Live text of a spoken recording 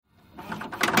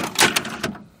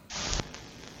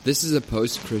This is a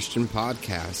post-Christian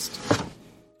podcast.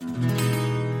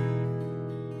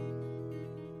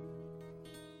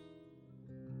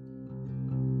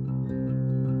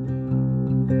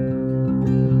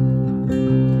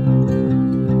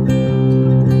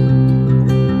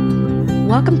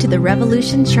 Welcome to the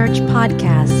Revolution Church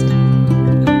podcast.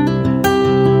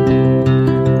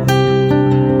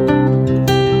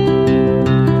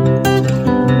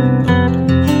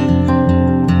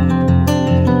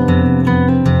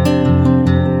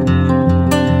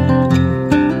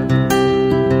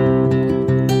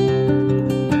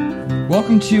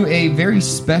 Welcome to a very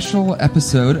special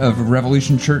episode of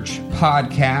Revolution Church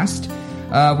podcast.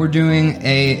 We're doing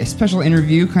a special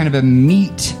interview, kind of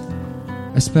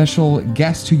a special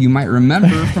guest who you might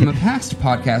remember from a past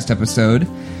podcast episode.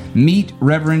 Meet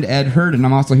Reverend Ed Hurd, and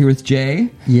I'm also here with Jay.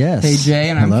 Yes. Hey, Jay,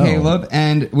 and Hello. I'm Caleb,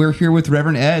 and we're here with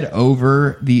Reverend Ed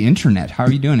over the internet. How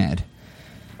are you doing, Ed?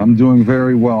 I'm doing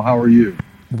very well. How are you?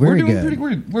 Very We're doing good.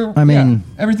 pretty good. I mean,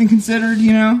 everything considered,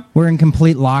 you know? We're in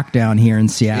complete lockdown here in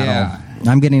Seattle. Yeah.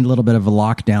 I'm getting a little bit of a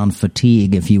lockdown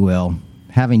fatigue, if you will.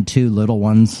 Having two little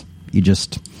ones, you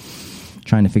just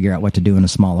trying to figure out what to do in a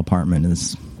small apartment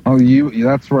is. Oh,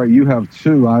 that's right. You have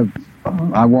two.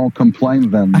 I won't complain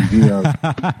then. The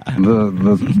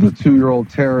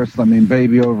 2-year-old terrorist,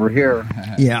 baby over here.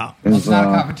 Yeah. Well, it's not a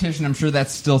competition. I'm sure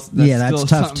that's still That's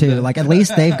tough too. Like, at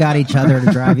least they've got each other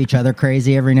to drive each other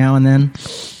crazy every now and then.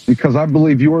 Because I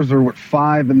believe yours are,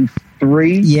 5 and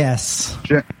 3? Yes.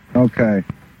 Okay.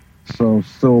 So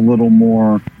still a little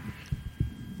more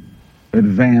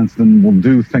advanced and will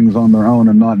do things on their own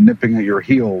and not nipping at your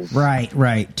heels. Right.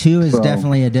 2 is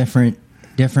definitely a different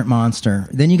monster.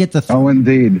 Then you get the Oh,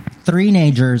 indeed.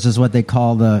 three-nagers is what they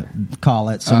call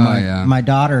it. So my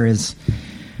daughter is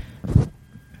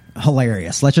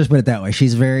hilarious. Let's just put it that way.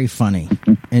 She's very funny,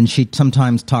 and she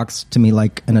sometimes talks to me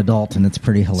like an adult, and it's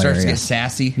pretty hilarious. Starts to get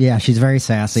sassy. Yeah, she's very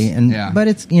sassy, Yeah. but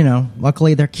it's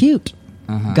luckily they're cute.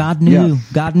 Uh-huh. God knew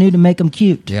to make them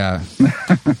cute. Yeah.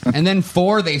 And then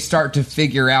 4, they start to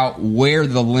figure out where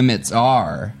the limits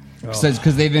are.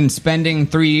 Because they've been spending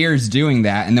 3 years doing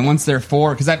that. And then once they're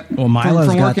 4, because Milo's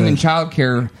from got working in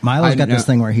childcare. Milo's got this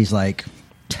thing where he's like,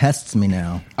 tests me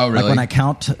now. Oh, really? Like when I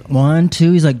count 1,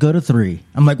 2, he's like, go to 3.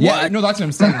 I'm like, what? Yeah, no, that's what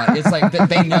I'm saying. Like, it's like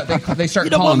they know they start You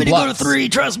don't calling want me to bluffs. go to 3.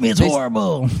 Trust me, it's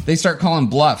horrible. They start calling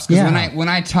bluffs. Because Yeah. when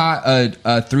I taught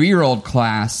a 3-year-old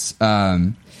class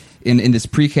in this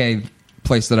pre-K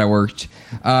place that I worked,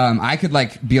 I could I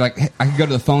could go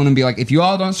to the phone and be like, if you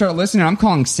all don't start listening, I'm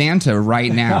calling Santa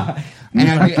right now. And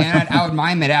I would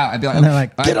mime it out. I'd be like, And they're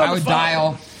like, "Get on I the would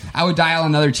phone." I would dial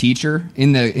another teacher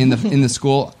in the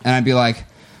school, and I'd be like,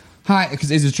 hi, because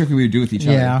it's a trick we would do with each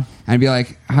other. Yeah. And I'd be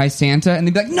like, hi, Santa, and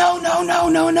they'd be like,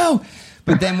 no.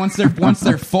 But then once they're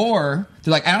 4,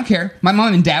 they're like, I don't care. My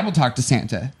mom and dad will talk to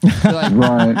Santa. They're like,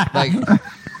 Right. like,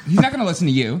 he's not going to listen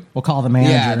to you. We'll call the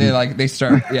manager. Yeah, they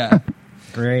start. Yeah.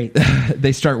 Great.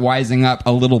 They start wising up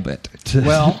a little bit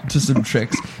to some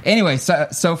tricks. Anyway,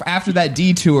 so after that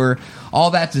detour,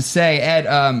 all that to say,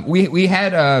 Ed,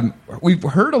 we've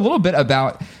heard a little bit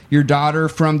about your daughter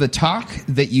from the talk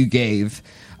that you gave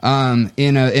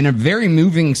in a very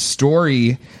moving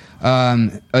story.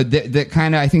 That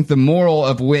kind of, I think the moral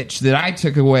of which that I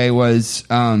took away was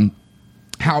how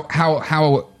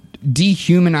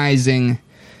dehumanizing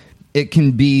it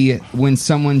can be when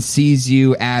someone sees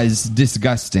you as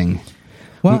disgusting.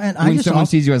 Well, and when someone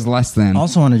sees you as less than.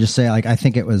 Also want to just say, I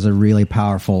think it was a really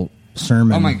powerful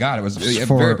sermon. Oh my God, it was a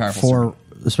very powerful sermon.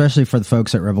 Especially for the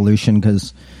folks at Revolution,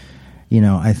 because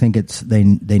I think they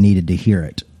needed to hear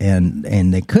it,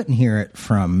 and they couldn't hear it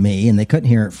from me, and they couldn't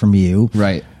hear it from you,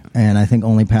 right? And I think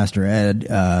only Pastor Ed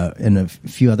and a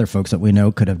few other folks that we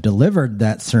know could have delivered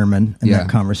that sermon and that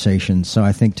conversation. So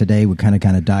I think today we kind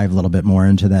of dive a little bit more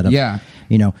into that.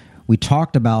 We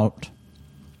talked about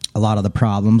a lot of the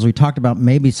problems. We talked about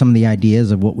maybe some of the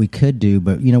ideas of what we could do,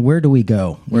 but where do we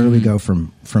go? Where do we go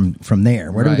from there?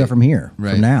 Where do we go from here?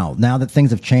 Right. From now? Now that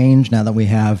things have changed, now that we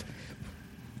have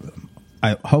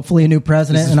hopefully a new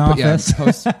president in office,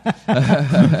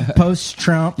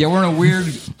 post-Trump. Yeah, we're in a weird.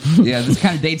 Yeah, this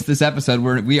kind of dates this episode.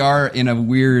 We are in a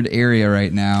weird area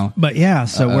right now. But yeah,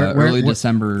 so we're early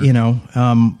December. A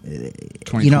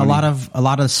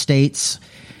lot of states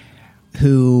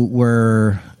who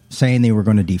were saying they were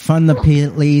going to defund the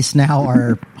police now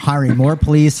are hiring more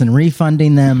police and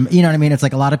refunding them. You know what I mean? It's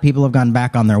like a lot of people have gone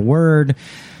back on their word.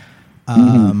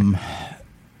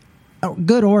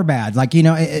 Good or bad,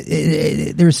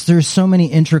 there's so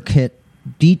many intricate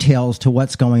details to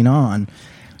what's going on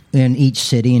in each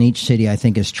city, and each city I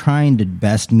think is trying to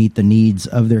best meet the needs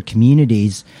of their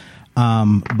communities.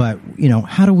 But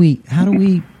how do we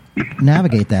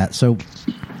navigate that. So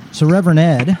Reverend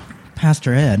Ed,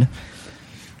 Pastor Ed,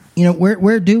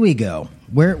 where do we go?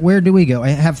 Where do we go?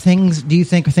 Do you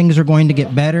think things are going to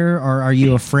get better, or are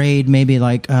you afraid maybe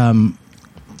like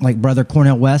Brother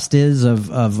Cornel West is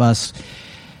of us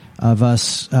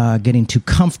getting too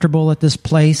comfortable at this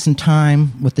place and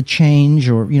time with the change,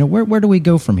 or where do we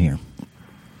go from here?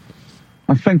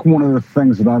 I think one of the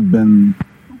things that I've been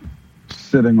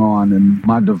sitting on in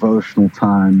my devotional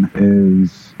time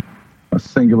is a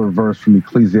singular verse from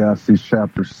Ecclesiastes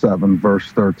chapter 7,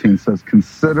 verse 13. It says,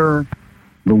 "Consider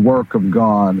the work of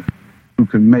God who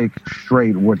can make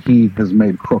straight what he has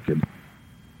made crooked."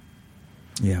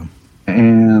 Yeah.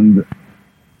 And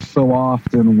so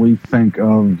often we think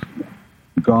of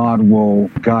God will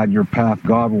guide your path.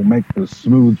 God will make the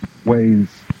smooth ways,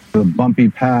 the bumpy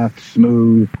path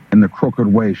smooth, and the crooked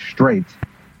way straight.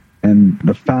 And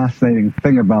the fascinating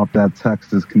thing about that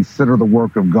text is, consider the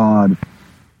work of God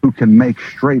who can make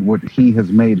straight what he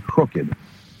has made crooked.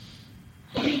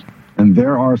 And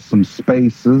there are some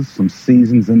spaces, some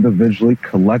seasons individually,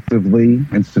 collectively,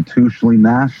 institutionally,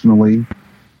 nationally,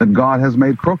 that God has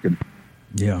made crooked.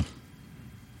 Yeah.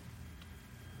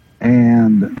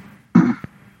 And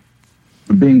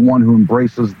being one who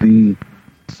embraces the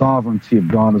sovereignty of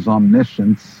God as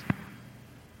omniscience,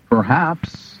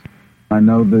 perhaps, I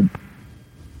know that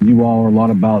you all are a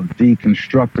lot about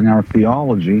deconstructing our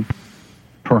theology,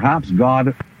 perhaps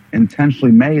God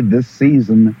intentionally made this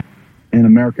season in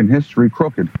American history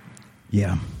crooked.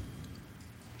 Yeah.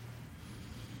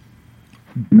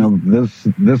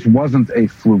 This wasn't a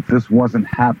fluke. This wasn't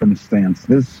happenstance.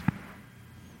 This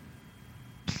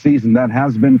season that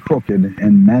has been crooked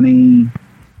in many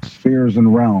spheres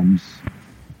and realms,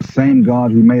 the same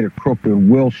God who made it crooked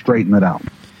will straighten it out.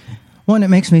 Well, and it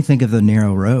makes me think of the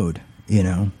narrow road,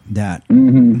 that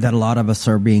a lot of us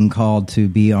are being called to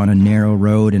be on a narrow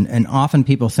road. And often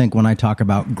people think when I talk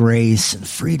about grace and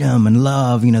freedom and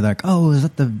love, they're like, oh, is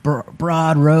that the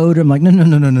broad road? I'm like,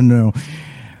 no.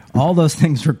 All those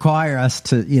things require us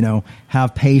to,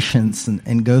 have patience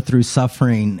and go through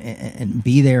suffering and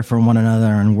be there for one another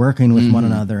and working with one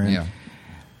another and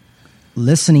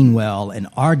listening well and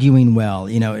arguing well.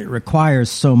 It requires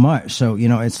so much. So,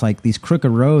 it's like these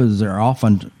crooked roads are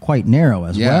often quite narrow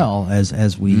as well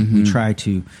as we try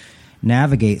to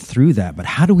navigate through that. But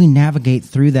how do we navigate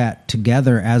through that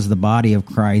together as the body of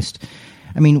Christ?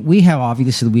 I mean, we have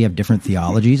different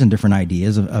theologies and different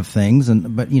ideas of things,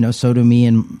 but so do me,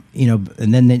 and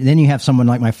and then you have someone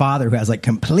like my father who has like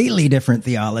completely different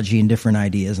theology and different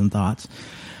ideas and thoughts.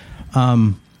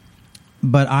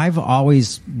 But I've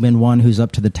always been one who's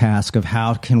up to the task of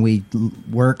how can we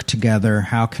work together,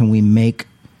 how can we make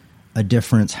a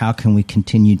difference, how can we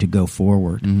continue to go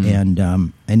forward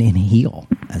and heal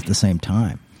at the same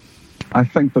time. I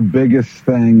think the biggest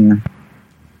thing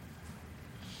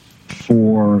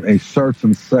for a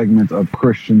certain segment of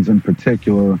Christians in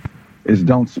particular is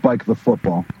don't spike the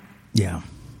football. Yeah.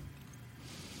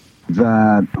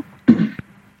 That,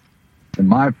 in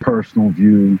my personal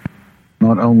view,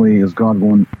 not only is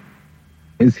God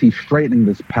is he straightening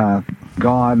this path,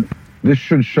 this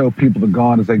should show people that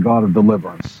God is a God of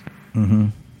deliverance. Mm-hmm.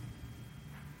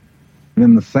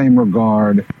 In the same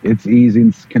regard, it's easy,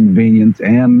 it's convenient,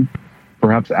 and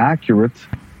perhaps accurate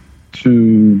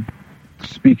to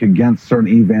speak against certain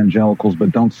evangelicals,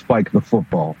 but don't spike the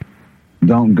football.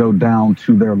 Don't go down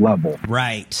to their level.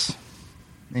 Right.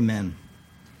 Amen.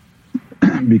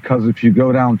 Because if you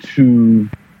go down to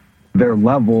their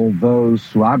level, those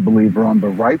who I believe are on the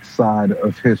right side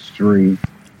of history,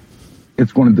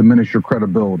 it's going to diminish your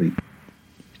credibility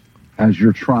as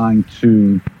you're trying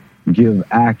to give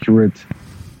accurate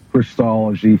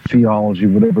Christology, theology,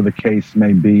 whatever the case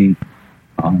may be,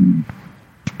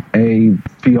 a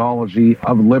theology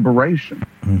of liberation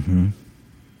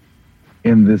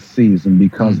in this season.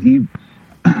 Because,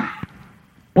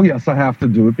 well, yes, I have to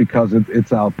do it because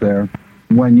it's out there.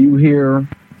 When you hear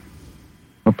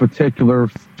a particular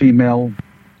female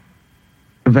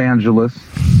evangelist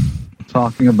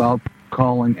talking about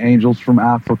calling angels from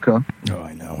Africa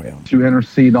to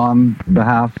intercede on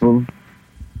behalf of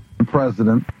the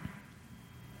president,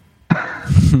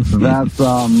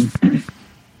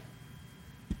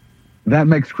 that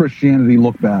makes Christianity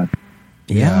look bad.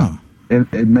 Yeah.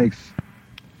 It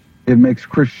makes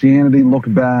Christianity look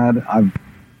bad. I'm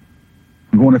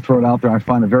going to throw it out there. I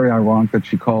find it very ironic that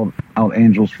she called out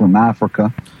angels from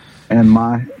Africa, and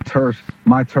my terse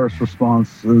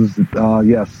response is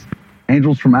yes,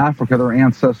 angels from Africa. Their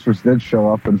ancestors did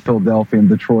show up in Philadelphia and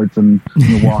Detroit and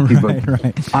Milwaukee,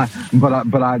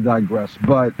 but I digress.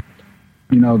 But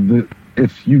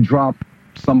if you drop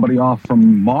somebody off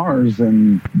from Mars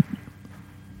and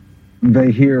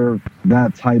they hear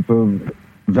that type of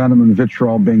venom and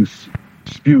vitriol being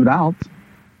spewed out,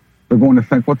 they're going to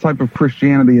think, what type of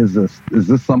Christianity is this? Is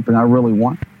this something I really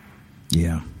want?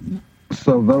 Yeah.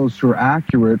 So those who are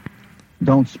accurate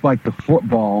don't spike the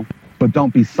football, but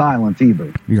don't be silent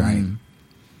either. Right.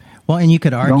 Well, and you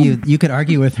could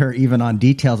argue with her even on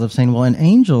details of saying, well, and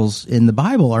angels in the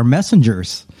Bible are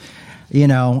messengers,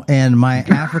 and my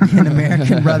African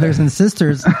American brothers and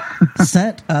sisters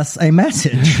sent us a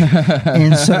message.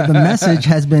 And so the message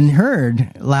has been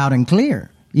heard loud and clear.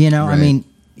 Right. I mean,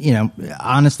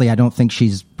 honestly, I don't think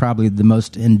she's probably the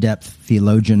most in-depth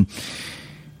theologian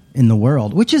in the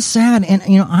world, which is sad. And,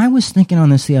 I was thinking on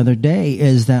this the other day,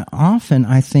 is that often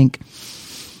I think,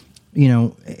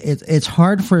 it's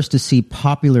hard for us to see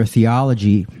popular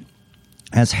theology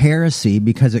as heresy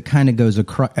because it kind of goes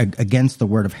against the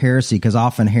word of heresy, because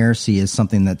often heresy is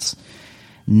something that's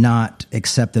not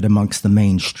accepted amongst the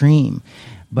mainstream.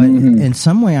 But in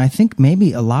some way, I think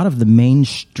maybe a lot of the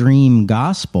mainstream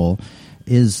gospel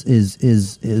is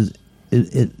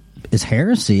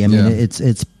heresy. I mean,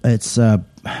 it's what's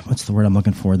the word I'm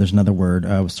looking for? There's another word.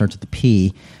 It starts with the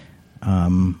P.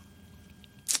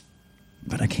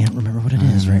 But I can't remember what it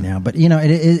is right now. But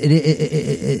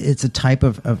it's a type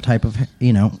of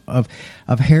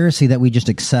heresy that we just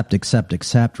accept,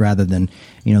 rather than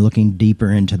looking deeper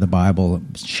into the Bible,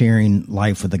 sharing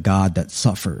life with a God that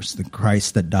suffers, the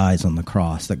Christ that dies on the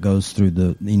cross, that goes through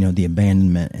the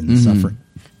abandonment and the suffering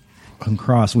on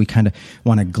cross. We kind of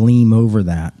want to gleam over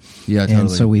that, and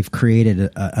so we've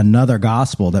created another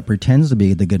gospel that pretends to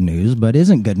be the good news, but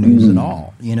isn't good news at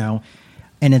all.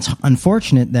 And it's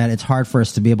unfortunate that it's hard for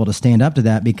us to be able to stand up to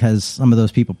that, because some of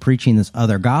those people preaching this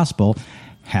other gospel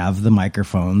have the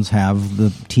microphones, have the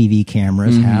TV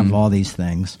cameras, have all these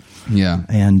things,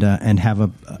 and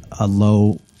have a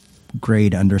low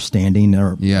grade understanding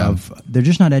of they're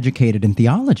just not educated in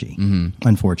theology,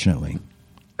 unfortunately.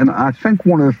 And I think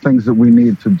one of the things that we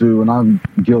need to do, and I'm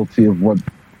guilty of what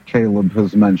Caleb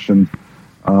has mentioned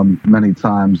many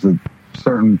times, that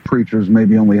certain preachers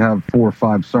maybe only have 4 or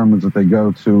 5 sermons that they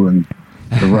go to, and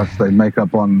the rest they make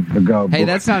up on the go. Hey,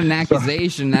 that's not an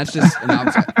accusation. That's just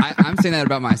I'm saying that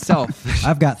about myself.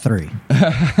 I've got 3.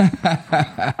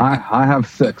 I have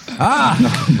 6. Hey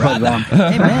man,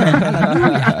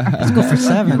 let's go for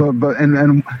 7. But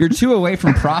and you're 2 away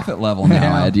from prophet level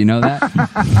now, Ed. You know that?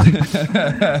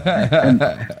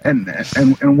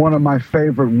 and one of my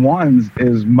favorite ones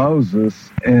is Moses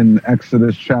in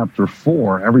Exodus chapter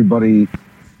 4. Everybody,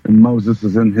 Moses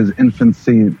is in his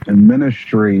infancy and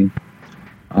ministry.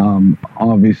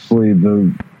 Obviously,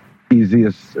 the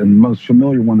easiest and most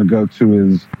familiar one to go to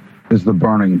is the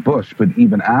burning bush. But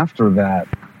even after that,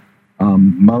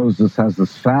 Moses has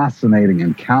this fascinating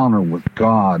encounter with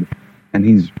God, and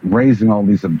he's raising all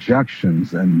these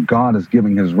objections, and God is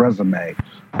giving his resume.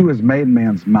 Who has made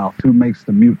man's mouth? Who makes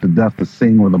the mute, the deaf, the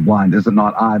seeing, or the blind? Is it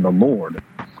not I, the Lord?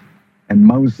 And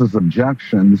Moses'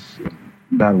 objections,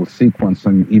 that was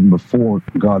sequencing even before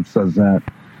God says that,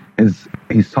 is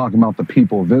he's talking about the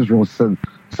people of Israel. Said,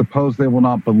 suppose they will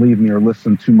not believe me or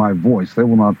listen to my voice. They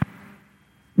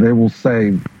will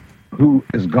say, who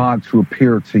is God to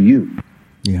appear to you?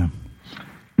 Yeah.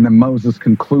 And then Moses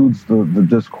concludes the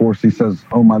discourse. He says,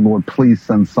 oh, my Lord, please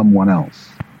send someone else.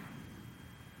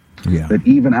 Yeah. That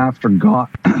even after God,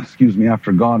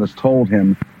 after God has told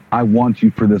him, I want you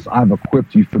for this, I've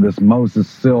equipped you for this, Moses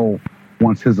still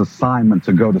wants his assignment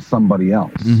to go to somebody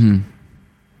else.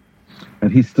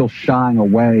 And he's still shying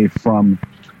away from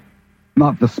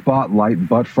not the spotlight,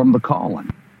 but from the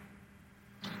calling.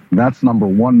 That's number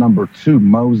one. Number 2,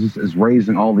 Moses is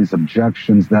raising all these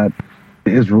objections that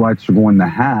the Israelites are going to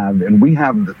have, and we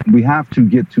have to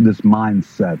get to this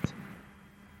mindset.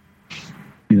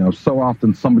 So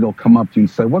often somebody will come up to you and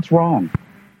say, what's wrong?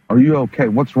 Are you okay?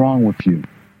 What's wrong with you?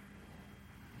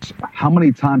 How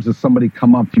many times does somebody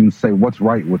come up to you and say, what's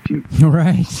right with you?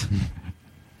 Right.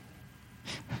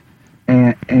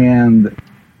 And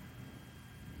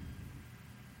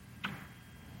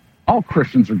all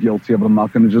Christians are guilty of it. I'm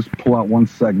not going to just pull out one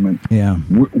segment. Yeah.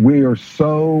 We are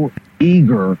so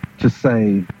eager to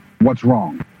say, what's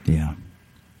wrong? Yeah.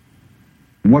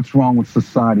 What's wrong with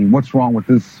society? What's wrong with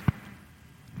this?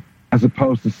 As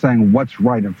opposed to saying what's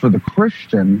right. And for the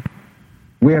Christian,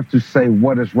 we have to say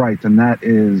what is right, and that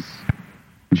is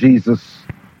Jesus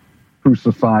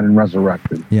crucified and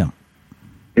resurrected. Yeah.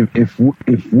 If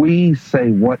we say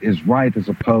what is right as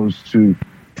opposed to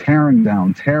tearing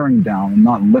down, and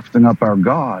not lifting up our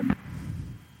God,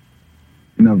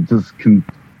 this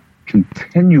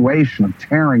continuation of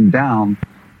tearing down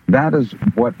That is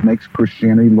what makes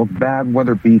Christianity look bad,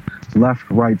 whether it be left,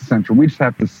 right, center. We just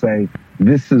have to say,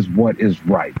 this is what is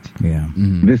right. Yeah.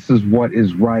 Mm-hmm. This is what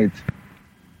is right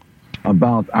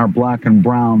about our black and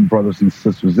brown brothers and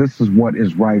sisters. This is what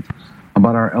is right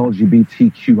about our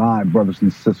LGBTQI brothers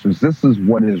and sisters. This is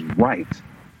what is right.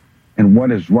 And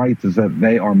what is right is that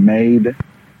they are made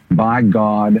by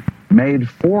God, made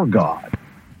for God.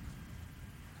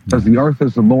 Because the earth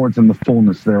is the Lord's and the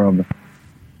fullness thereof,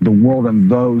 the world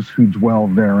and those who dwell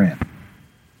therein.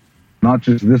 Not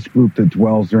just this group that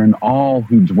dwells therein, all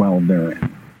who dwell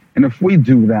therein. And if we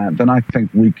do that, then I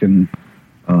think we can,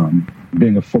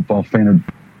 being a football fan,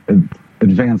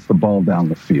 advance the ball down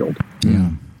the field.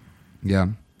 Yeah. Yeah.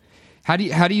 How do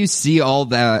you see all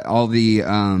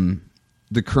the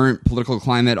current political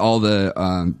climate, all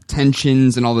the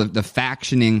tensions and all the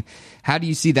factioning? How do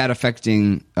you see that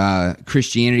affecting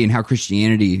Christianity and how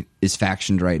Christianity is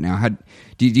factioned right now?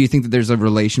 Do you think that there's a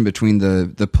relation between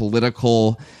the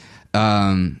political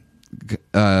kind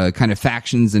of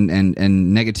factions and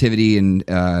negativity and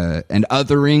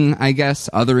othering, I guess,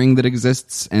 othering that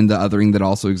exists and the othering that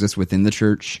also exists within the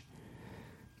church?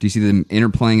 Do you see them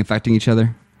interplaying, affecting each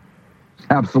other?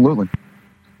 Absolutely.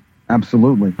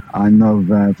 Absolutely. I know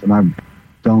that, and I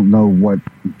don't know what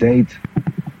date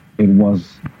it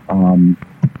was.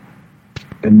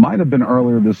 It might have been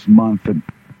earlier this month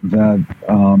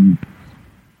that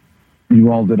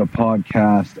you all did a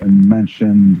podcast and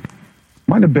mentioned,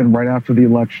 might have been right after the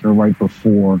election or right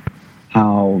before,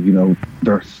 how,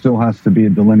 there still has to be a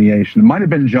delineation. It might have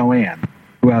been Joanne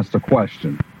who asked a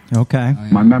question. Okay. Oh,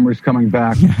 yeah. My memory's coming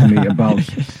back to me about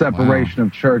separation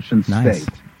of church and state.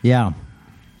 Yeah.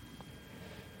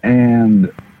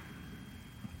 And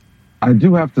I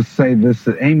do have to say this,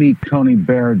 that Amy Coney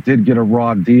Barrett did get a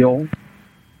raw deal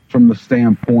from the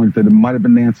standpoint that it might have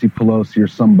been Nancy Pelosi or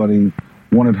somebody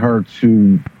wanted her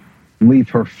to leave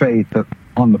her faith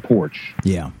on the porch.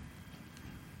 Yeah.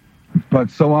 But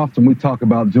so often we talk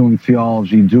about doing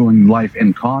theology, doing life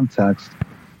in context.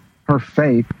 Her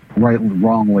faith, rightly,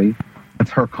 wrongly, it's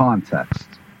her context.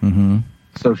 Mm-hmm.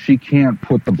 So she can't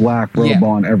put the black robe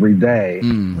on every day.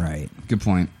 Right. Good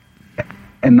point.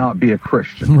 And not be a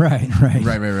Christian. Right.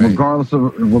 Regardless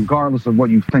of what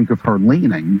you think of her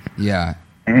leanings. Yeah.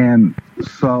 And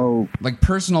so, like,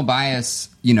 personal bias,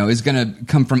 is going to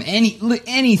come from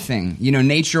anything,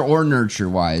 nature or nurture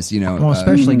wise, Well,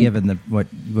 especially given what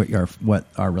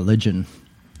our religion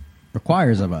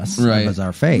requires of us, right, as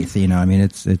our faith.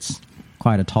 It's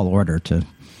quite a tall order to.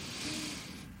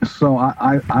 So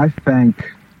I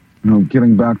think,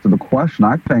 getting back to the question,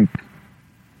 I think,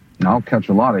 I'll catch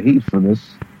a lot of heat for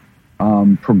this.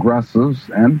 Progressives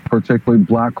and particularly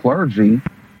black clergy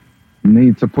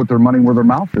need to put their money where their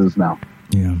mouth is now.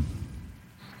 Yeah.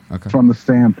 Okay. From the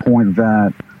standpoint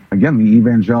that, again, the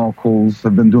evangelicals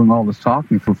have been doing all this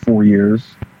talking for 4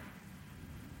 years.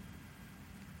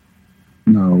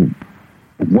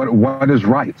 What is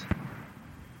right?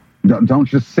 Don't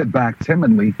just sit back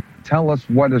timidly. Tell us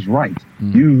what is right.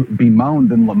 You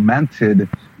bemoaned and lamented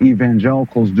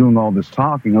evangelicals doing all this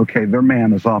talking. Okay, their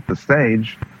man is off the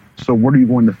stage. So what are you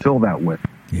going to fill that with?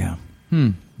 Yeah.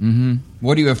 Mm-hmm.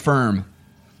 What do you affirm?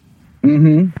 Are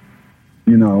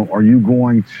you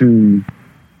going to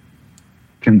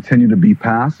continue to be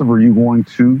passive, or are you going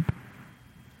to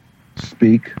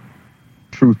speak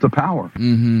truth to power?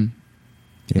 Mm-hmm.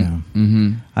 Yeah.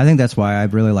 Mm-hmm. I think that's why I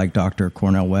really like Dr.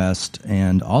 Cornel West.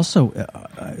 And also,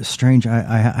 strange,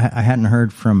 I hadn't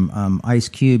heard from Ice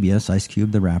Cube, Ice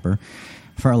Cube, the rapper,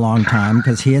 for a long time,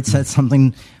 because he had said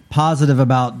something positive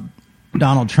about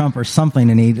Donald Trump or something,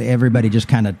 and everybody just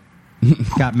kind of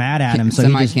got mad at him. So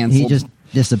he just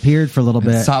disappeared for a little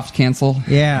bit. Soft cancel.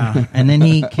 Yeah. And then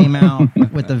he came out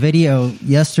with the video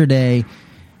yesterday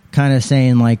kind of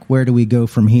saying, like, where do we go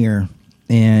from here?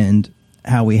 And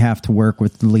how we have to work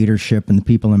with the leadership and the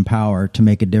people in power to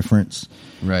make a difference.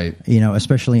 Right.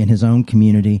 Especially in his own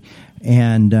community.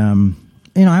 And,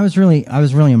 I was really, I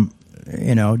was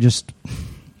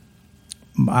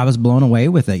blown away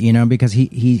with it, because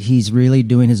he's really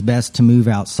doing his best to move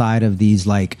outside of these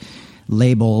like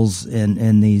labels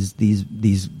and these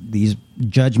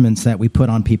judgments that we put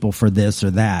on people for this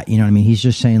or that. He's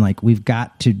just saying, like, we've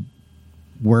got to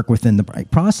work within the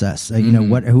process.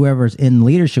 Whoever's in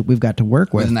leadership, we've got to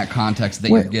work with. Within that context that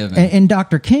you're given. And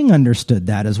Dr. King understood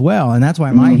that as well. And that's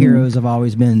why my heroes have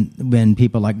always been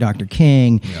people like Dr.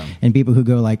 King and people who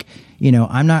go like,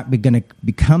 I'm not going to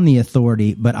become the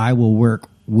authority, but I will work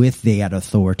with that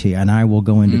authority, and I will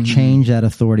go into change that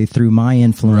authority through my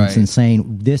influence and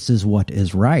saying, this is what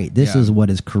is right. This is what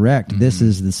is correct. This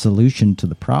is the solution to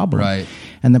the problem. Right.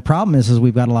 And the problem is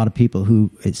we've got a lot of people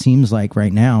who, it seems like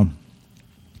right now,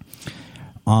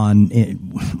 on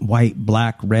white,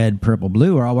 black, red, purple,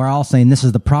 blue, we're all saying, this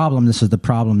is the problem, this is the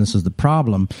problem, this is the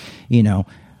problem. You know,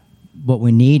 what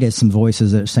we need is some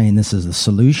voices that are saying this is the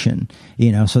solution.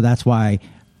 You know, so that's why,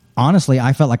 honestly,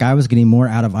 I felt like I was getting more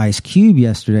out of Ice Cube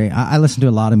yesterday. I listened to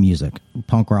a lot of music,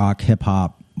 punk rock, hip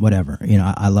hop, whatever. You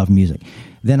know, I love music.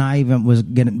 Then I even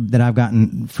I've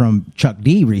gotten from Chuck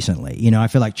D recently. You know, I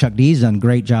feel like Chuck D's done a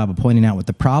great job of pointing out what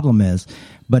the problem is,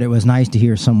 but it was nice to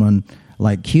hear someone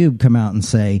like Cube come out and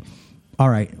say, all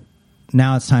right,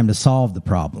 now it's time to solve the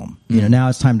problem. You know, now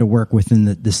it's time to work within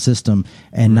the system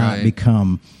and not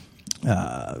become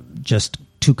just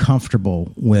too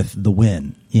comfortable with the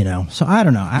win, you know? So I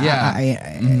don't know.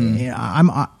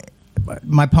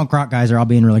 My punk rock guys are all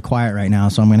being really quiet right now,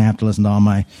 so I'm going to have to listen to all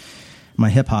my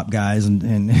hip hop guys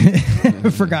and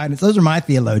for guidance. Those are my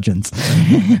theologians.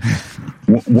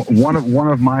 One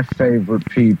of my favorite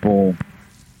people,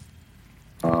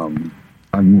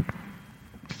 I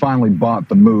finally bought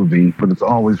the movie, but it's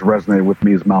always resonated with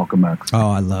me, is Malcolm X. Oh,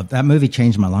 I love that movie.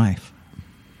 Changed my life.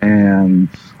 And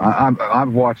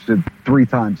I've watched it 3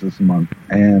 times this month.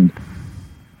 And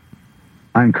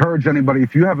I encourage anybody,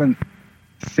 if you haven't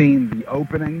seen the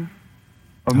opening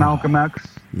of Malcolm X,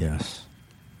 yes,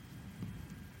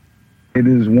 it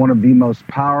is one of the most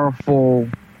powerful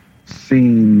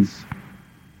scenes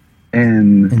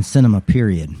in cinema,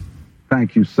 period.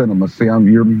 Thank you, cinema. See,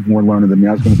 you're more learned than me.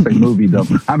 I was going to say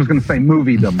moviedom. I was going to say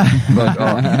moviedom.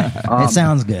 But, it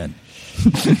sounds good.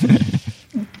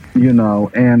 You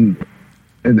know, and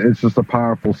it's just a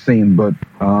powerful scene. But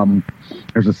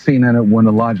there's a scene in it when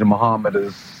Elijah Muhammad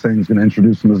is saying he's going to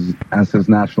introduce him as his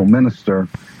national minister.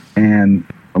 And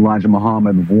Elijah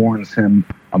Muhammad warns him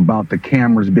about the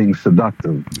cameras being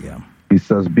seductive. Yeah. He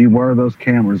says, beware of those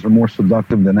cameras. They're more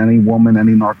seductive than any woman,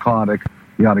 any narcotic,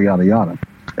 yada, yada, yada.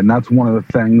 And that's one of the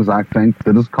things I think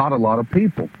that has caught a lot of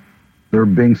people. They're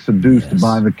being seduced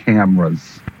by the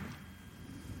cameras.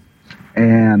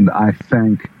 And I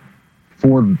think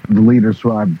for the leaders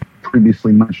who I've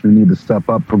previously mentioned who need to step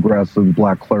up, progressive,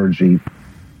 black clergy,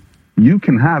 you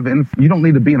don't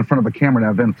need to be in front of a camera to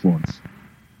have influence.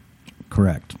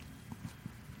 Correct.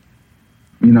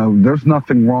 You know, there's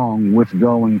nothing wrong with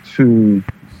going to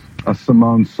a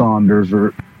Simone Saunders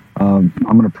or I'm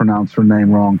going to pronounce her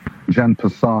name wrong, Jen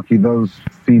Psaki, those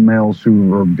females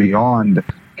who are beyond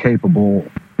capable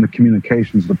in the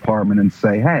communications department, and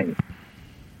say, hey,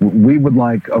 we would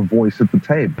like a voice at the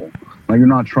table. Now, you're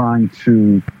not trying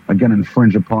to, again,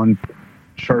 infringe upon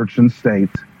church and state,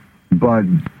 but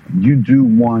you do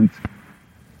want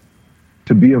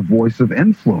to be a voice of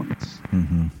influence.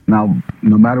 Mm-hmm. Now,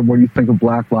 no matter what you think of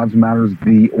Black Lives Matter,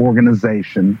 the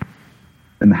organization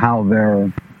and how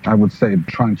they're, I would say,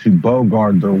 trying to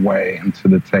bogart their way into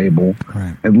the table,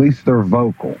 right. At least they're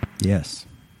vocal. Yes.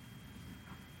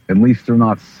 At least they're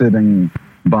not sitting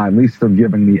by. At least they're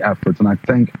giving the efforts. And I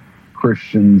think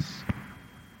Christians,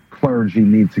 clergy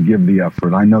need to give the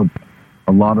effort. I know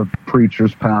a lot of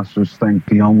preachers, pastors think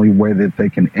the only way that they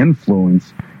can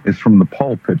influence is from the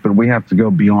pulpit, but we have to go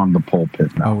beyond the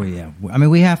pulpit now. Oh yeah, I mean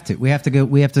we have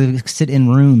to sit in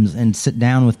rooms and sit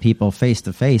down with people face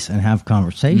to face and have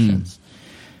conversations.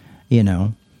 You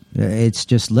know, it's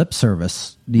just lip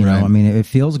service. You know, I mean, it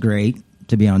feels great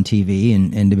to be on TV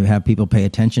and to have people pay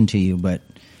attention to you, but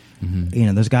you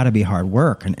know, there's got to be hard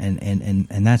work, and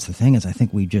that's the thing is I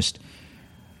think we just.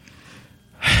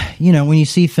 You know, when you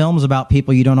see films about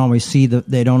people, you don't always see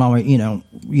they don't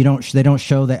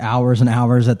show the hours and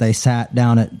hours that they sat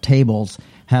down at tables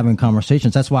having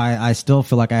conversations. That's why I still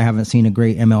feel like I haven't seen a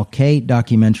great MLK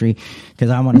documentary, because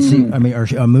I want to see, or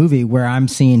a movie where I'm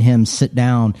seeing him sit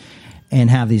down and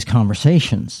have these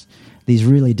conversations, these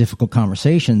really difficult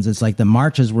conversations. It's like the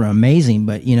marches were amazing,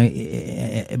 but you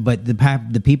know, but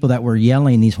the people that were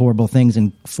yelling these horrible things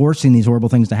and forcing these horrible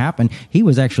things to happen, he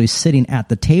was actually sitting at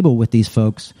the table with these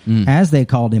folks as they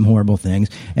called him horrible things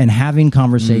and having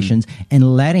conversations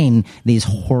and letting these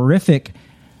horrific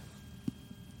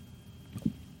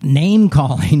name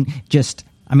calling just.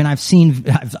 I mean,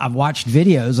 I've watched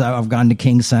videos. I've gone to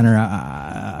King Center.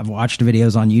 I've watched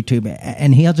videos on YouTube,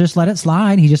 and he'll just let it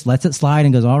slide. He just lets it slide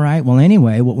and goes, all right, well,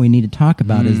 anyway, what we need to talk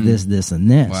about is this, this,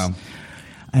 and this. Wow.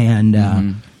 And,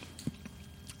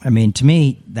 I mean, to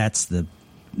me, that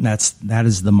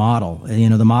is the model. You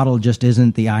know, the model just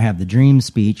isn't the I have the dream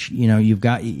speech. You know, you've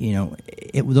got, you know,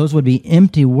 those would be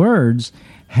empty words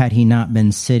had he not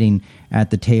been sitting at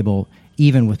the table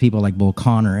even with people like Bull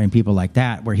Connor and people like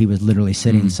that, where he was literally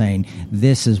sitting saying,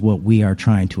 this is what we are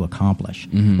trying to accomplish.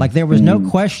 Like there was no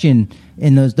question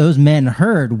in those men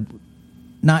heard,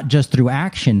 not just through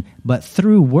action, but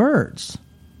through words,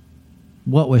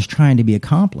 what was trying to be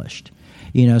accomplished.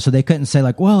 So they couldn't say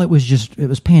like, well, it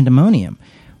was pandemonium.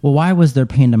 Well, why was there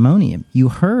pandemonium? You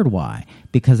heard why.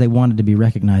 Because they wanted to be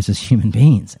recognized as human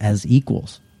beings, as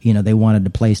equals. They wanted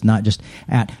to place not just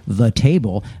at the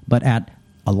table, but at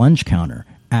a lunch counter,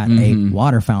 at a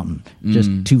water fountain,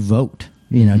 just to vote,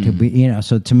 to be,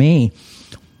 so to me,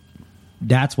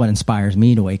 that's what inspires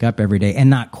me to wake up every day and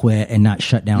not quit and not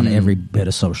shut down every bit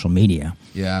of social media.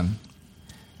 Yeah.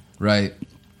 Right.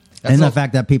 And the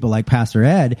fact that people like Pastor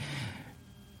Ed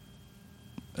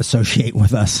associate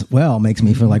with us well makes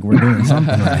me feel like we're doing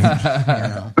something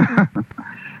right.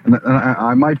 And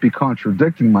I might be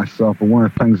contradicting myself, but one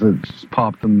of the things that just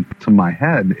popped into my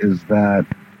head is that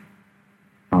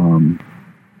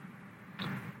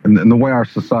and the way our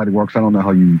society works, I don't know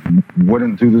how you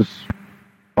wouldn't do this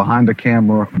behind the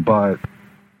camera, but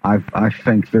I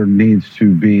think there needs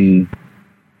to be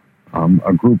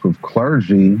a group of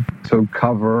clergy to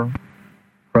cover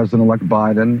President-elect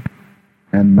Biden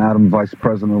and Madam Vice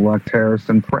President-elect Harris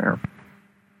in prayer.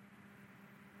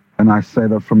 And I say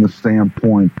that from the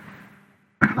standpoint,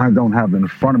 I don't have it in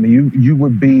front of me. You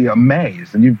would be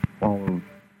amazed, and you follow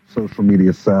social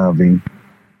media savvy,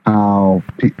 how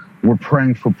we're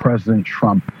praying for President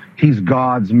Trump. He's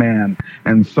God's man,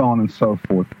 and so on and so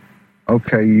forth.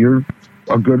 Okay, you're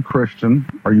a good Christian.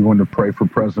 Are you going to pray for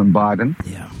President Biden?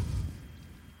 Yeah.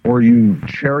 Or are you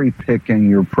cherry picking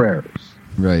your prayers?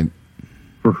 Right.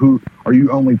 For who? Are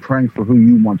you only praying for who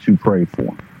you want to pray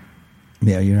for?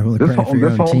 Yeah, you're not really praying for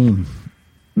your own team.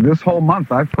 This whole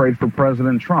month, I've prayed for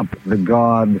President Trump, that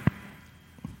God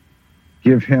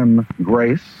give him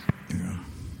grace,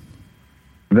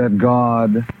 that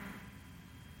God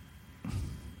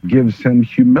gives him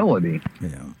humility.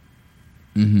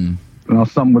 Yeah. Now,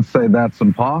 some would say that's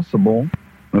impossible.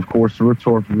 And of course, the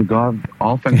retort of God,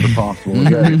 all things are possible.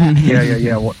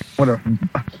 Yeah. Whatever.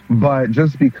 But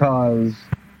just because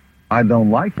I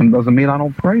don't like him doesn't mean I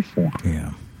don't pray for him.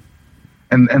 Yeah.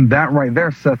 And that right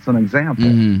there sets an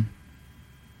example.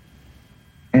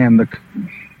 And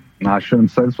I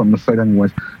shouldn't say this, but I'm going to say it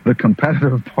anyways. The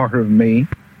competitive part of me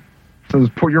says,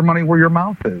 put your money where your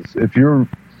mouth is. If you're,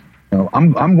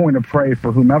 I'm going to pray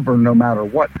for whomever, no matter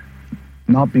what,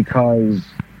 not because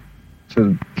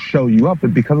to show you up,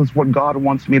 but because it's what God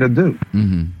wants me to do.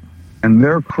 And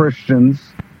they're Christians,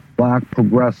 black,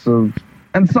 progressive,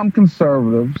 and some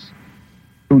conservatives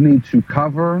who need to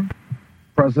cover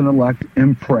President-elect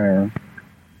in prayer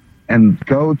and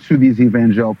go to these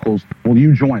evangelicals. Will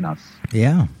you join us?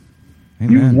 Yeah.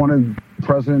 Amen. You wanted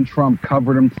President Trump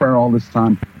covered in prayer all this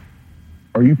time.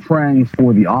 Are you praying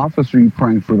for the office or are you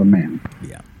praying for the man?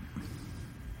 Yeah.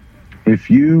 If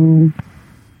you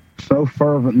so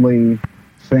fervently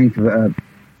think that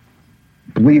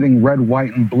bleeding red,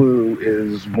 white, and blue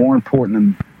is more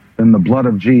important than the blood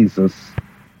of Jesus,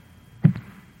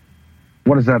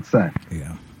 what does that say?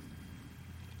 Yeah.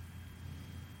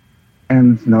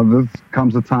 And this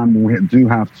comes a time when we do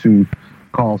have to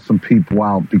call some people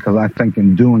out, because I think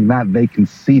in doing that, they can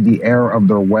see the error of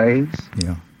their ways.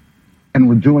 Yeah. And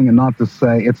we're doing it not to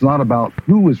say it's not about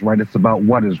who is right, it's about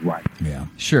what is right. Yeah.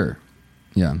 Sure.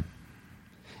 Yeah.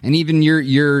 And even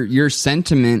your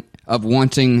sentiment of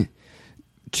wanting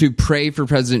to pray for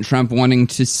President Trump, wanting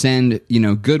to send,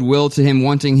 goodwill to him,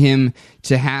 wanting him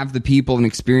to have the people and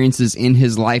experiences in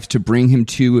his life to bring him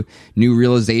to new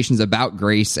realizations about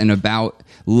grace and about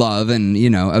love and,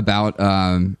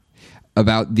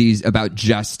 about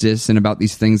justice and about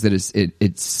these things that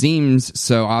it seems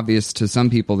so obvious to some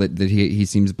people that he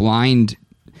seems blind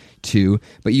to,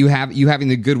 but you having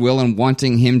the goodwill and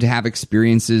wanting him to have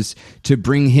experiences to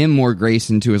bring him more grace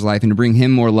into his life and to bring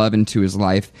him more love into his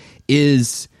life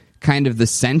is kind of the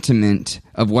sentiment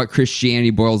of what Christianity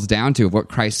boils down to, of what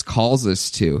Christ calls us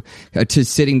to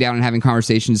sitting down and having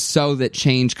conversations so that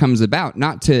change comes about,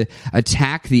 not to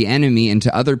attack the enemy and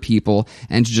to other people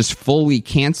and to just fully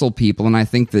cancel people. And I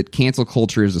think that cancel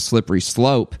culture is a slippery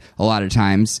slope a lot of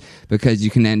times, because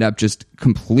you can end up just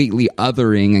completely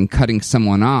othering and cutting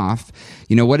someone off.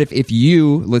 What if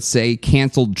you, let's say,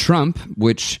 canceled Trump,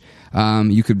 which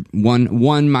you could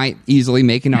one might easily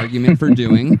make an argument for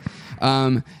doing,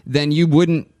 then you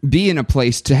wouldn't be in a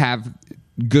place to have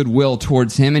goodwill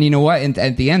towards him. And you know what? And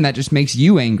at the end, that just makes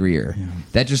you angrier. Yeah.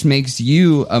 That just makes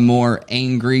you a more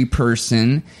angry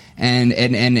person. And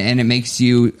it makes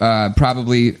you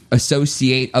probably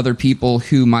associate other people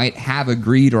who might have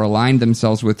agreed or aligned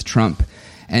themselves with Trump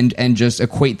and just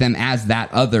equate them as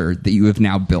that other that you have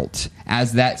now built,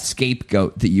 as that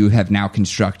scapegoat that you have now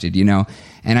constructed, you know.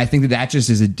 And I think that just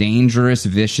is a dangerous,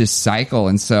 vicious cycle.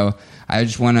 And so I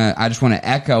just want to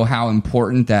echo how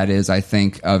important that is. I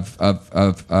think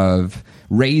of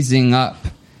raising up,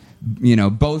 you know,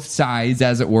 both sides,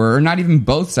 as it were, or not even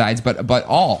both sides, but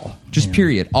all, just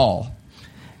period, all.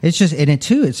 It's just, and it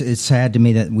too, it's sad to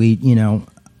me that we, you know,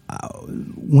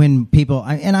 when people,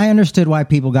 and I understood why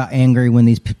people got angry when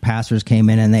these pastors came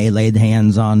in and they laid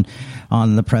hands on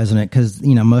the president, because,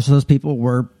 you know, most of those people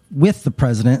were with the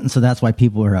president, and so that's why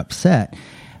people were upset.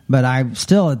 But I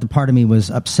still, the part of me was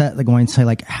upset, like going to say,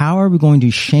 like, how are we going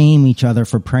to shame each other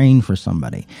for praying for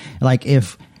somebody? Like,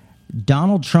 if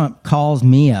Donald Trump calls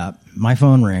me up, my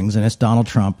phone rings, and it's Donald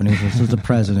Trump, and this is the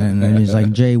president, and he's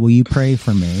like, Jay, will you pray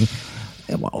for me?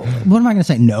 What am I going to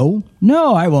say? No,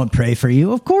 I won't pray for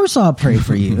you. Of course I'll pray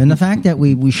for you. And the fact that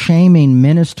we shaming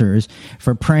ministers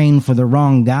for praying for the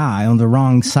wrong guy on the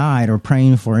wrong side or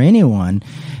praying for anyone,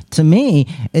 to me,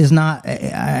 is not,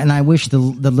 and I wish the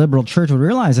liberal church would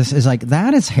realize this, is like,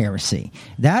 that is heresy.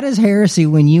 That is heresy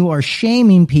when you are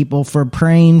shaming people for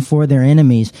praying for their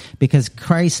enemies, because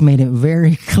Christ made it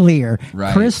very clear,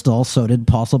 right. Crystal, so did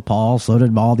Apostle Paul, so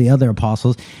did all the other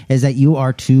apostles, is that you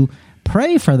are to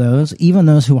pray for those, even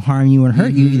those who harm you and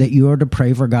hurt you, that you are to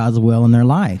pray for God's will in their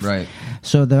life. Right.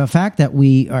 So the fact that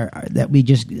we go,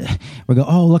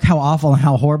 oh, look how awful and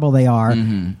how horrible they are.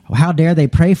 Mm-hmm. How dare they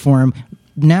pray for him?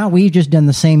 Now we've just done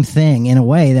the same thing in a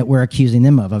way that we're accusing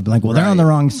them of like, well, they're on the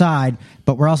wrong side,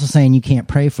 but we're also saying you can't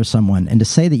pray for someone. And to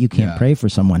say that you can't pray for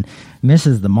someone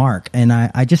misses the mark. And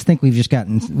I just think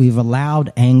we've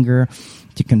allowed anger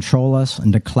to control us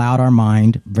and to cloud our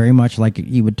mind, very much like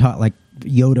you would talk, like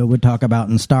Yoda would talk about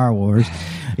in Star Wars,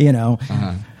 you know.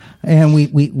 Uh-huh. And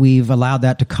we've allowed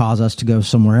that to cause us to go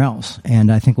somewhere else.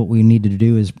 And I think what we need to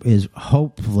do is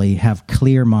hopefully have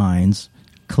clear minds,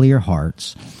 clear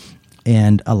hearts,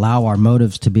 and allow our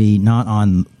motives to be not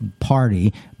on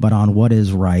party, but on what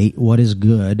is right, what is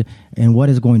good, and what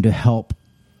is going to help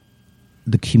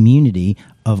the community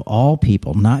of all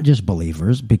people, not just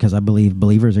believers, because I believe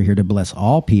believers are here to bless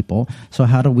all people. So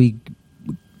how do we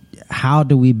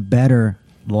better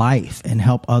life and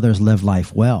help others live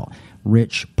life well?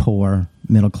 Rich, poor,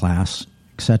 middle class,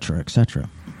 et cetera, et cetera.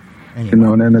 Anyway. You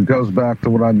know, and then it goes back to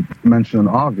what I mentioned in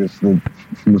August, from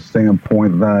the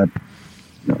standpoint that,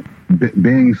 you know,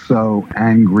 being so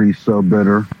angry, so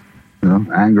bitter, you know,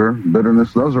 anger,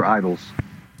 bitterness, those are idols.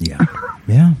 Yeah.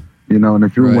 Yeah. You know, and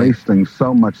if you're wasting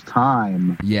so much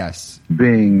time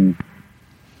being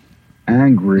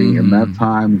angry, and that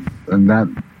time and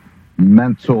that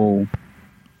mental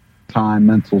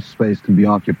space can be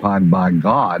occupied by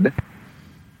God,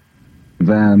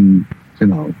 then, you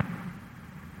know,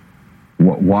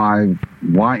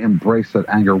 why embrace that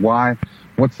anger?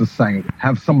 What's the saying?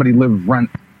 Have somebody live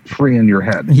rent-free in your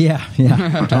head. Yeah.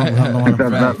 I think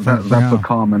that's a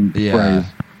common phrase.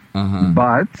 Uh-huh.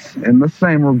 But in the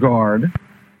same regard,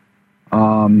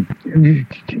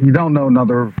 you don't know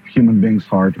another human being's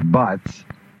heart, but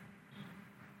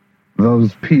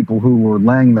those people who were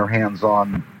laying their hands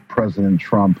on President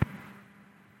Trump,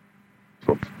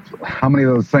 how many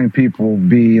of those same people will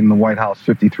be in the White House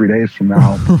 53 days from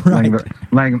now,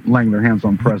 laying their hands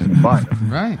on President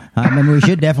Biden? Right. I mean, we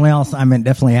should definitely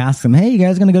ask them, hey, you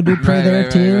guys going to go do pray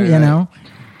there too? You know?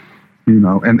 You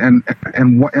know,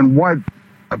 and what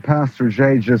Pastor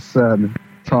Jay just said,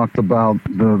 talked about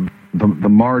the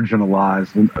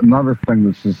marginalized. And another thing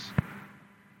that's just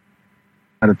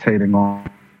meditating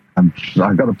on,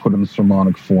 I got to put in the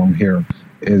sermonic form here,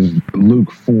 is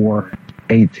Luke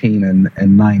 4:18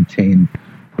 and 19.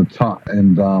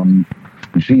 And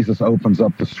Jesus opens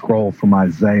up the scroll from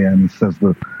Isaiah, and he says,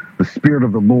 the Spirit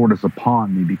of the Lord is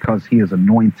upon me, because he has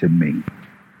anointed me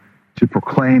to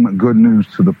proclaim good news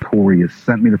to the poor. He has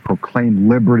sent me to proclaim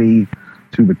liberty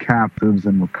to the captives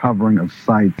and recovering of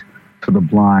sight to the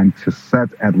blind, to set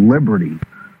at liberty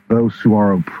those who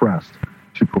are oppressed,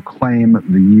 to proclaim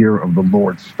the year of the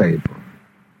Lord's favor.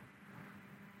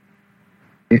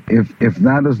 If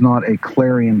that is not a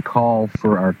clarion call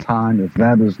for our time, if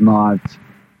that is not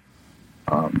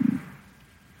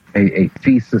a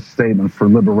thesis statement for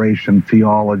liberation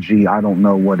theology, I don't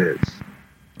know what is.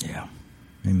 Yeah.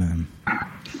 Amen.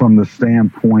 From the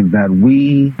standpoint that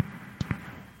we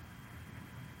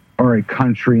are a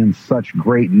country in such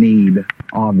great need,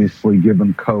 obviously,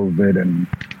 given COVID, and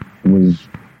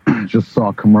just saw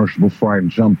a commercial before I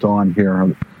jumped on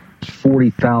here.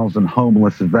 40,000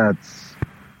 homeless vets,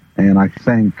 and I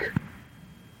think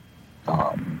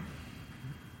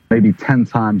maybe 10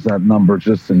 times that number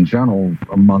just in general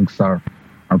amongst our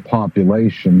our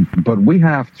population, but we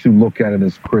have to look at it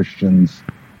as Christians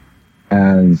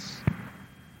as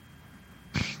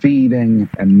feeding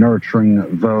and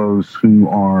nurturing those who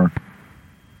are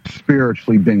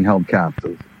spiritually being held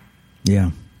captive.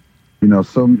 Yeah.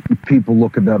 Some people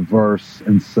look at that verse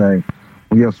and say,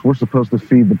 well, yes, we're supposed to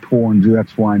feed the poor and do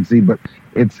X, Y, and Z, but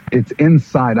it's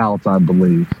inside out, I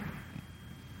believe.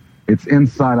 It's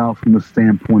inside out from the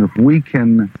standpoint, if we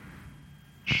can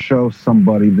show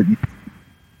somebody that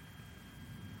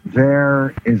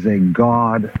there is a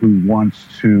God who wants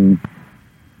to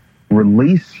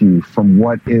release you from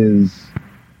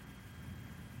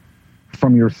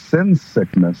from your sin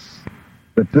sickness,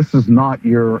 that this is not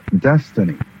your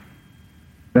destiny,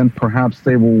 then perhaps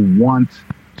they will want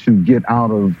to get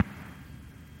out of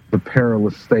the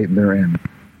perilous state they're in.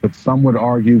 But some would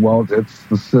argue, well, it's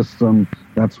the system,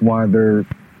 that's why they're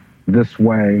this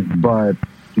way. But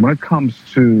when it comes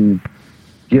to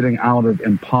getting out of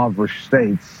impoverished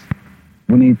states,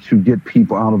 we need to get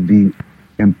people out of the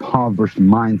impoverished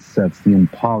mindsets, the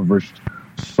impoverished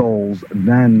souls.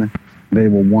 Then they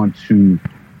will want to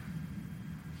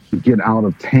get out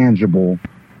of tangible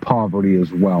poverty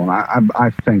as well. And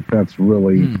I think that's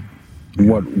really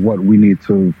what we need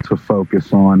to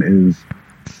focus on, is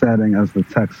setting, as the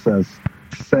text says,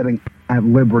 setting at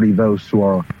liberty those who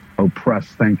are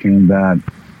oppressed, thinking that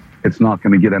it's not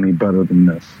going to get any better than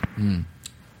this.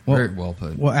 Very well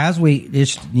put. Well, as we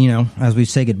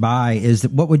say goodbye,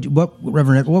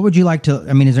 Reverend, what would you like to?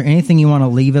 I mean, is there anything you want to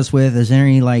leave us with? Is there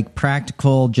any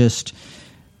practical, just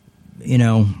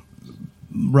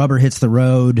rubber hits the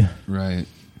road, right?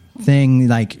 Thing,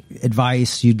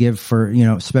 advice you'd give for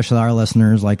especially our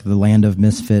listeners, like the land of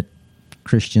misfit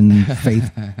Christian faith,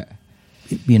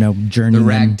 journey, the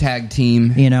ragtag team.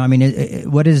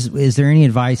 What is there any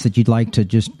advice that you'd like to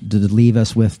leave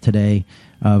us with today?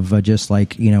 Of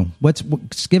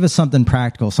give us something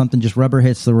practical, something just rubber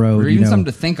hits the road, or even something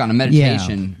to think on, a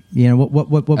meditation. Yeah. What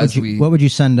would you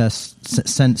send us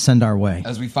send our way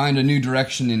as we find a new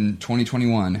direction in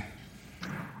 2021?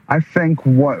 I think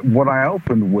what I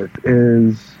opened with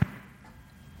is,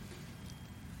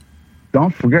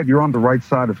 don't forget you're on the right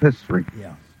side of history.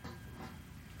 Yeah.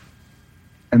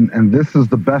 And this is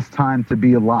the best time to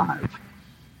be alive.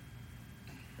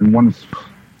 And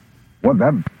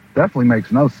that definitely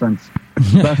makes no sense.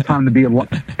 It's the best time to be alive.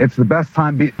 It's the best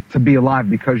time to be alive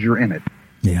because you're in it.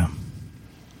 Yeah.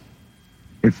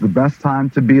 It's the best time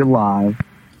to be alive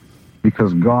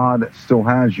because God still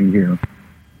has you here.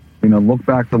 Look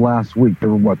back to last week. There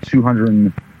were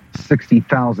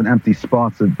 260,000 empty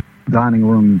spots at dining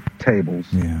room tables.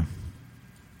 Yeah.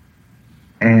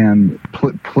 And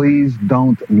please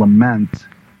don't lament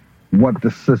what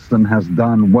the system has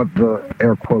done, what the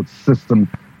air quotes system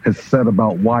has said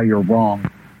about why you're wrong.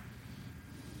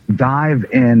 Dive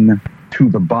in to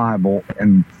the Bible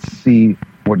and see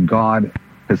what God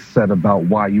has said about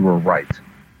why you were right.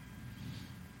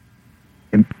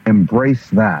 Embrace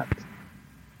that.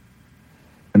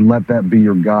 And let that be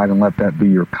your guide, and let that be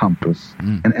your compass.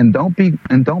 And don't be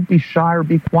shy or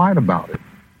be quiet about it.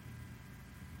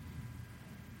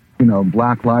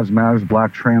 Black Lives Matters,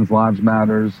 Black Trans Lives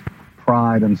Matters,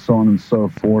 Pride, and so on and so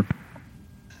forth.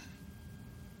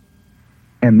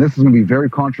 And this is going to be very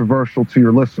controversial to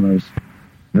your listeners,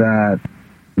 that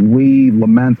we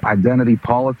lament identity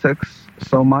politics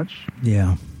so much.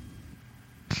 Yeah.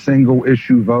 Single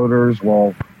issue voters.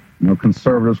 Well,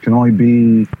 conservatives can only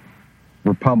be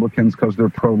Republicans because they're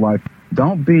pro-life.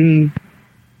 Don't be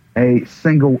a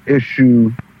single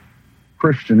issue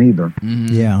Christian either.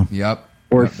 Mm-hmm. Yeah. Yep.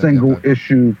 Or a single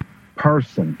issue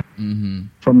person. Mm-hmm.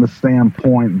 From the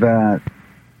standpoint that,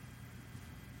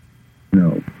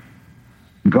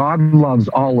 God loves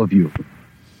all of you.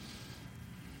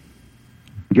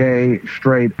 Gay,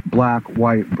 straight, black,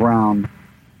 white, brown.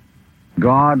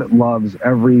 God loves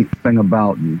everything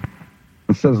about you.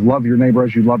 It says, love your neighbor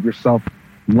as you love yourself.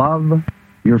 Love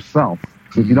yourself.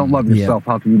 So if you don't love yourself,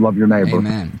 how can you love your neighbor?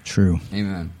 Amen. True.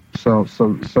 Amen. So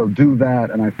do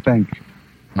that, and I think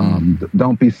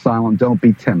don't be silent, don't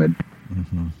be timid.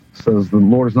 Mm-hmm. It says the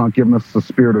Lord has not given us the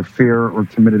spirit of fear or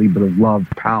timidity, but of love,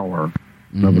 power,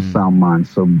 and of a sound mind.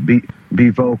 So be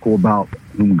vocal about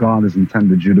whom God has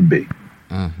intended you to be.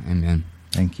 Amen.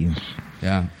 Thank you.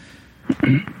 Yeah.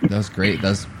 That was great.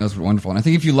 That was wonderful. And I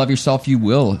think if you love yourself, you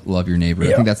will love your neighbor.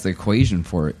 I think that's the equation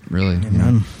for it, really.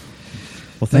 Amen.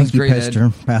 Well, thank you, great,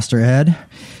 Pastor Ed,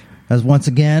 as once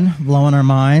again blowing our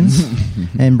minds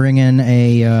and bringing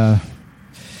a,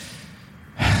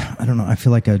 I don't know, I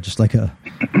feel like a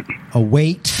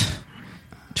weight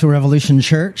to Revolution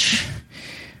Church,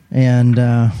 and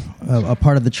a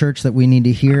part of the church that we need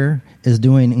to hear is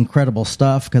doing incredible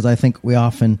stuff, because I think we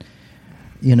often,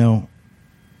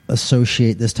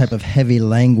 associate this type of heavy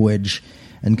language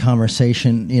and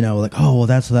conversation, like, oh, well,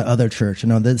 that's that other church.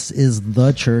 This is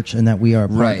the church, and that we are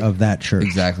part of that church.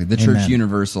 Exactly. The church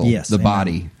universal. Yes. The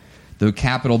body. The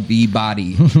capital B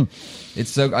body.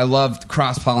 I love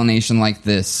cross-pollination like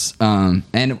this.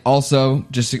 And also,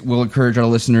 we'll encourage our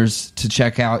listeners to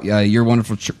check out your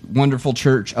wonderful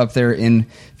church up there in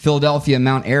Philadelphia,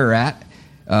 Mount Ararat.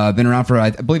 Been around for, I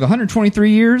believe,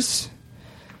 123 years.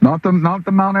 Not the Mount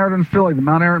Ararat in Philly, the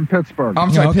Mount Ararat in Pittsburgh. Oh,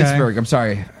 I'm sorry, okay. Pittsburgh. I'm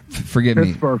sorry. Forgive me.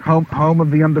 Pittsburgh, home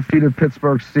of the undefeated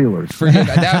Pittsburgh Steelers. Forgive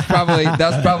me. That was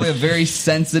probably a very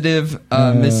sensitive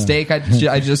mistake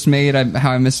I just made.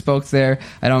 How I misspoke there.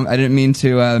 I didn't mean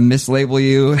to mislabel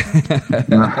you.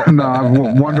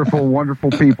 no,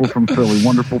 wonderful people from Philly.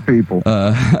 Wonderful people.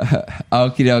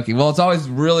 Okie dokie. Well, it's always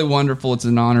really wonderful. It's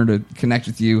an honor to connect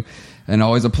with you, and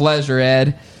always a pleasure,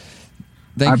 Ed.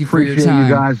 Thank you for your time. I appreciate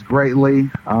you guys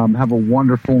greatly. Have a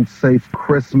wonderful and safe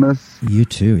Christmas. You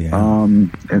too, yeah.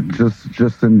 And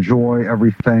just enjoy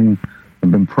everything. I've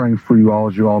been praying for you all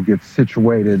as you all get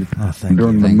situated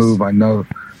during the move. I know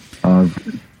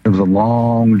it was a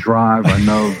long drive. I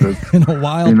know that in a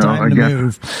wild time to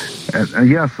move. And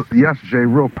yes, Jay.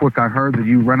 Real quick, I heard that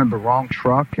you rented the wrong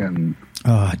truck, and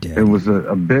I did. It was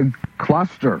a big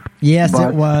cluster. Yes,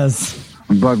 it was.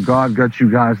 But God got you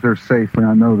guys there safely.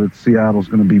 I know that Seattle's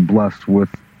going to be blessed with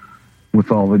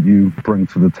all that you bring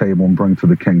to the table and bring to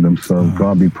the kingdom. So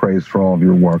God be praised for all of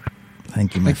your work.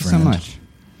 Thank you, my friend. Thank you so much.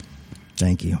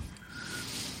 Thank you.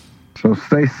 So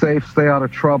stay safe, stay out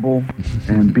of trouble,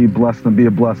 and be blessed and be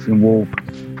a blessing. We'll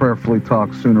prayerfully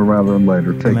talk sooner rather than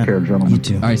later. Take care, gentlemen. You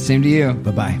too. All right, same to you.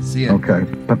 Bye-bye. See you. Okay,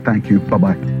 but thank you.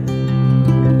 Bye-bye.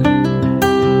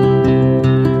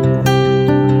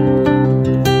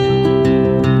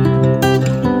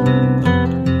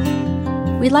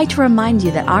 We'd like to remind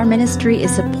you that our ministry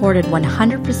is supported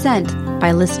 100%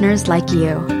 by listeners like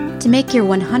you. To make your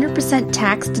 100%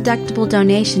 tax-deductible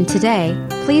donation today,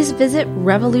 please visit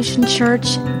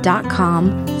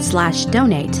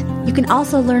revolutionchurch.com/donate. You can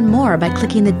also learn more by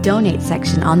clicking the donate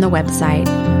section on the website.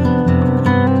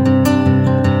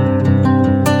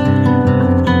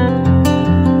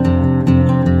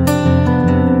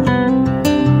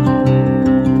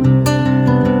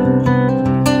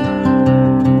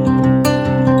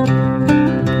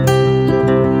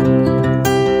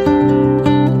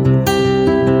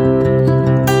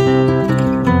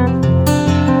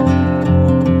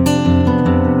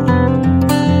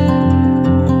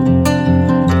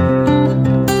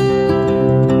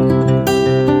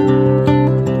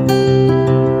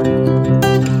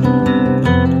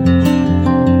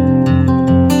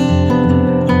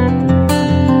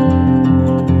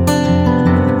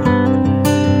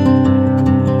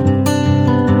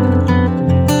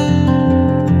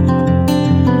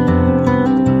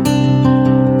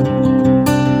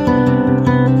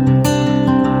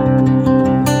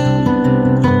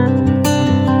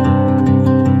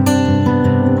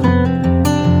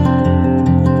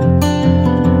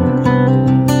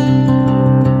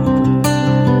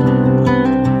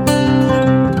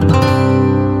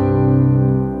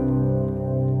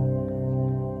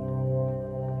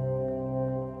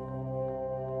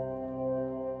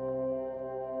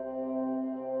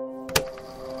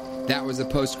 That was a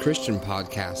Post Christian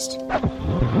podcast.